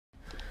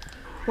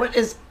What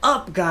is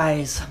up,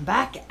 guys? I'm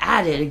back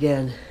at it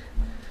again.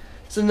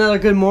 It's another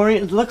good morning.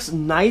 It looks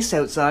nice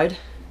outside.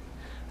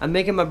 I'm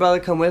making my brother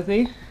come with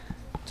me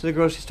to the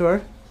grocery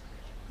store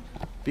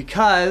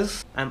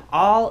because I'm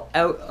all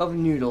out of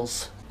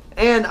noodles.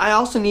 And I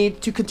also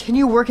need to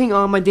continue working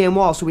on my damn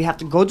wall, so we have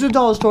to go to the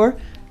dollar store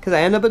because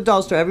I end up at the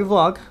dollar store every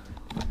vlog.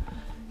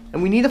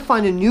 And we need to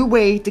find a new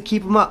way to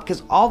keep them up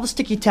because all the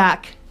sticky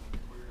tack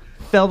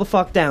fell the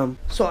fuck down.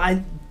 So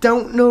I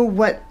don't know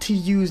what to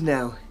use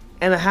now.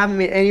 And I haven't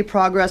made any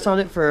progress on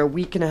it for a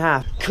week and a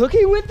half.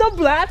 Cooking with the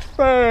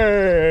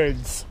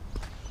Blackbirds!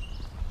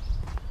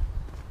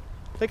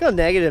 Look how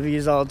negative he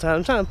is all the time.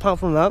 I'm trying to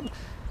pump him up.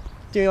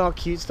 Doing all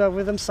cute stuff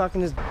with him,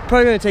 sucking his...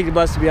 Probably gonna take the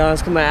bus, to be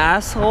honest, because my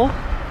asshole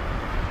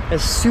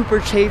is super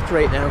chafed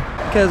right now.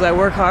 Because I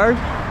work hard,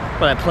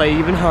 but I play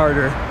even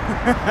harder.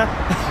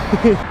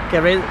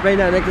 Okay, right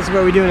now, Nick, this is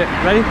where we're doing it.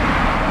 Ready?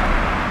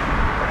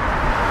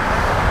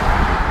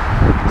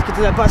 Let's get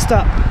to that bus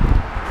stop.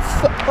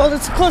 Oh,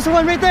 that's a closer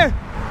one right there.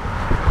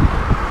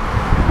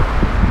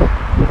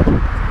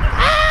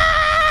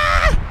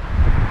 Ah!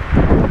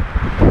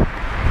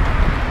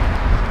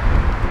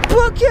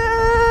 Book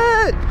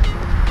it!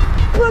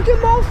 Book it,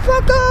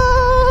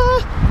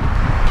 motherfucker!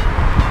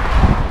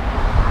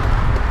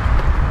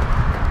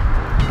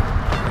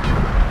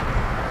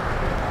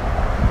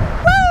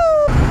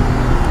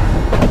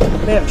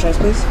 Woo! May I have a chance,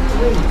 please?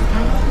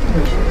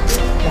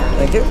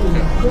 Thank you.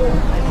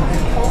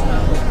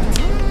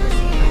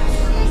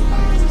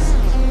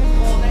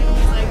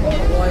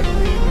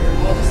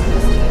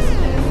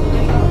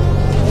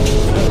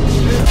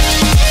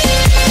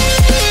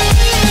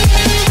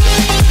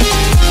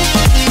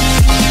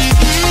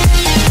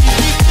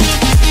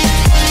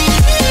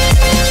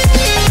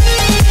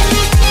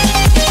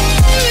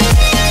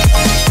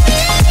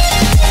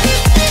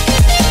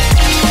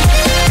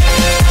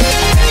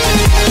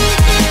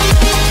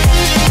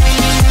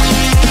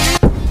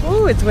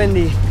 It's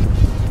windy.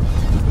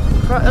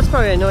 That's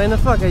probably annoying the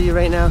fuck out of you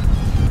right now.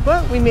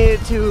 But we made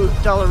it to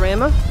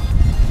Dollarama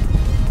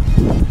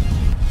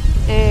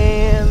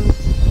and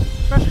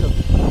Fresh Cook.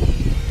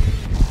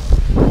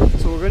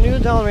 So we're gonna go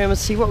to Dollarama,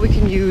 see what we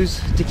can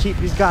use to keep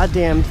these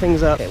goddamn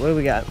things up. Okay, what do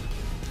we got?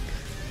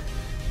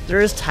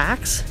 There is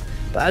tax,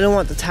 but I don't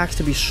want the tax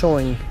to be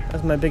showing.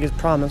 That's my biggest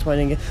problem. That's why I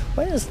didn't get.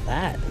 What is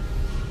that?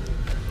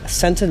 A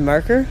scented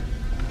marker?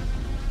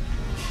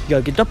 You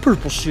gotta get the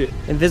purple shit.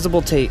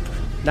 Invisible tape.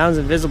 That one's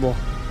invisible.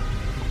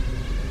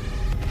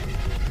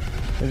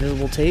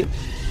 Invisible tape.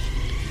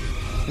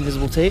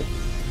 Invisible tape.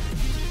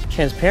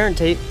 Transparent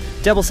tape.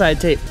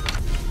 Double-sided tape. We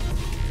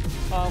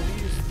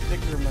use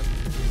thicker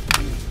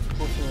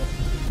material.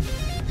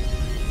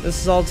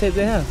 This is all the tape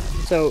they have.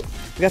 So,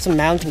 we got some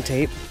mounting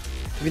tape.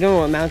 If you don't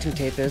know what mounting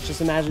tape is, just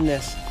imagine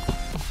this.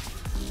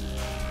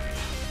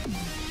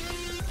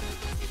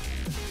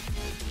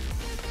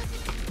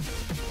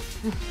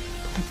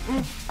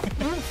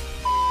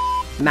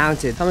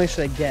 Mounted. How many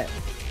should I get?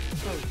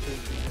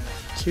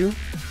 2?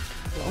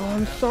 Oh,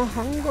 I'm so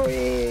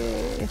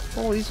hungry.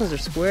 Oh, these ones are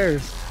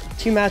squares.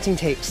 2 mounting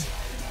tapes.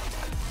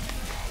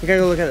 We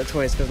gotta go look at the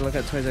toys, because I look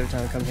at toys every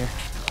time I come here.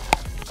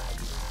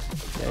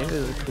 Okay,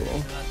 these are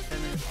cool.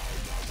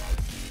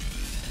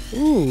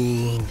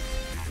 Ooh.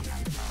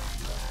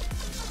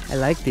 I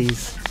like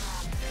these.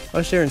 I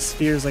wish they're in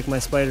spheres like my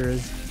spider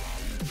is.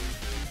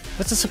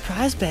 What's a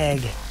surprise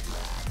bag?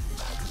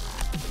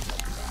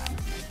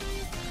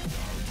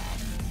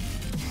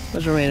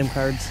 Those are random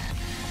cards.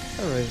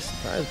 Not really a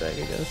surprise bag,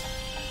 I guess.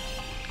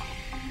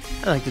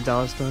 I like the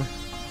dollar store.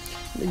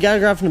 You gotta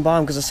grab from the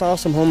bottom because I saw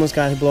some homeless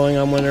guy blowing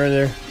on one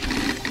earlier.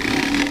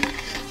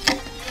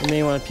 I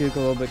may want to puke a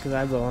little bit because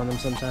I blow on them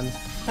sometimes.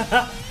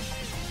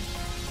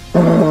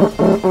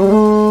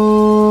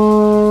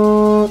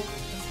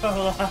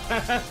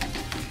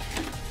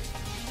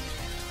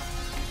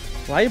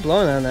 Why are you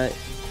blowing on that?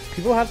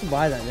 People have to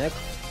buy that, Nick.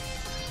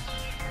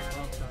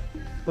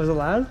 Was it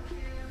loud?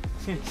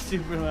 It's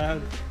super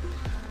loud.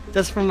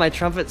 Just from my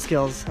trumpet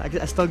skills. I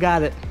still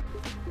got it.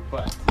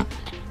 What?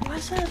 Why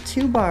is that a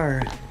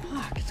 2-bar?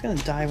 Fuck, it's gonna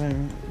die when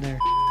I'm there.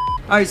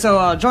 Alright,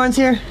 so Jordan's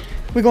here.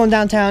 We're going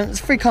downtown. It's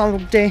a free comic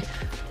book day.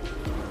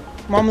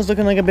 Mama's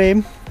looking like a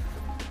babe.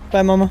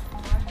 Bye, Mama.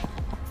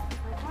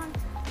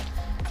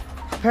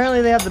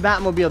 Apparently they have the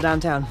Batmobile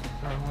downtown.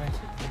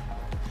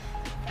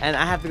 And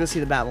I have to go see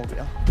the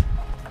Batmobile.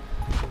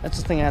 That's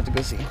the thing I have to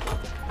go see.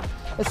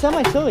 It's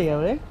semi-chilly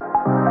out there.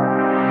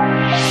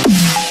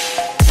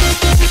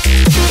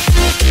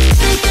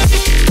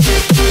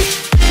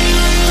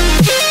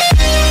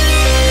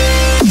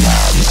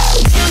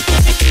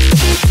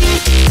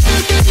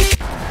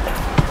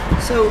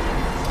 So,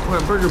 we're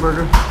at Burger.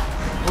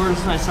 Orders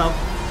for myself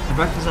a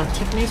breakfast at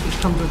Tiffany's, which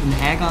comes with an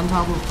egg on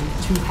top of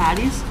 2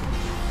 patties.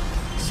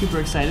 Super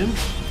excited.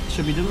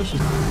 Should be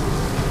delicious.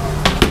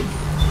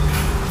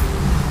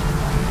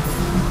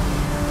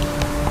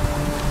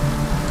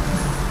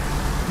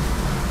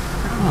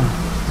 Oh.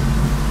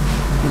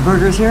 The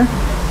burgers here.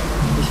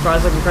 These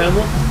fries look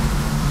incredible.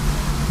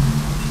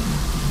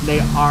 They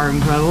are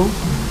incredible.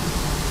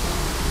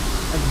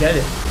 I get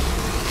it.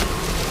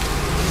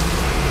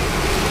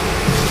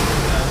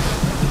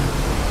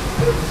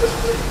 So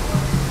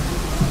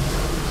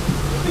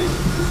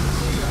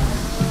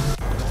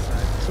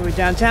we're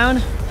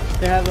downtown.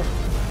 They have a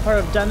part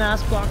of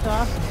Dumbass blocked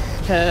off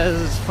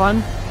because it's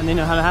fun and they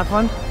know how to have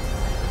fun.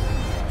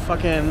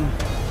 Fucking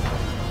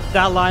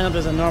that lineup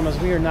is enormous.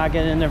 We are not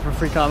getting in there for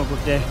free comic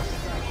book day.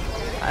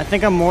 I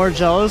think I'm more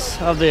jealous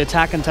of the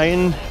Attack on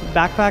Titan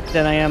backpack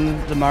than I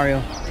am the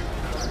Mario.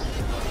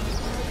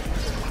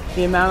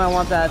 The amount I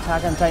want that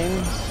Attack on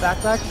Titan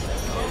backpack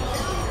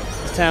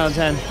is 10 out of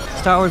 10.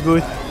 Star Wars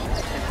booth.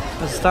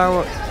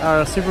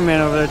 There's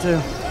Superman over there too.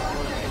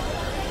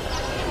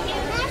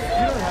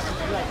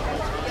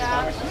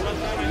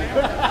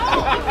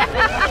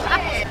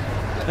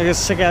 Like a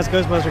sick ass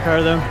Ghostbuster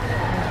car though.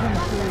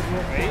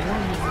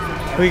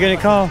 Who are you gonna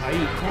call?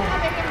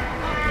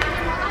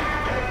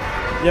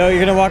 Yo, you're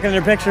gonna walk in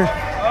their picture. Who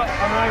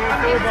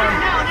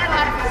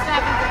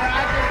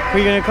are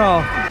you gonna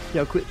call?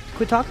 Yo, quit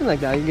talking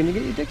like that. You're gonna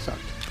get your dick sucked.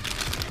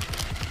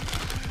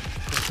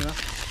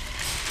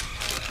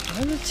 Why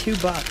is it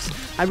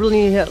 $2? I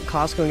really need to hit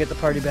Costco and get the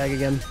party bag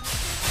again.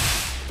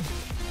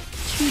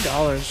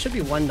 $2. Should be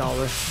 $1.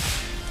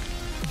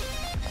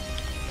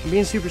 I'm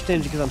being super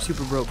stingy because I'm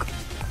super broke.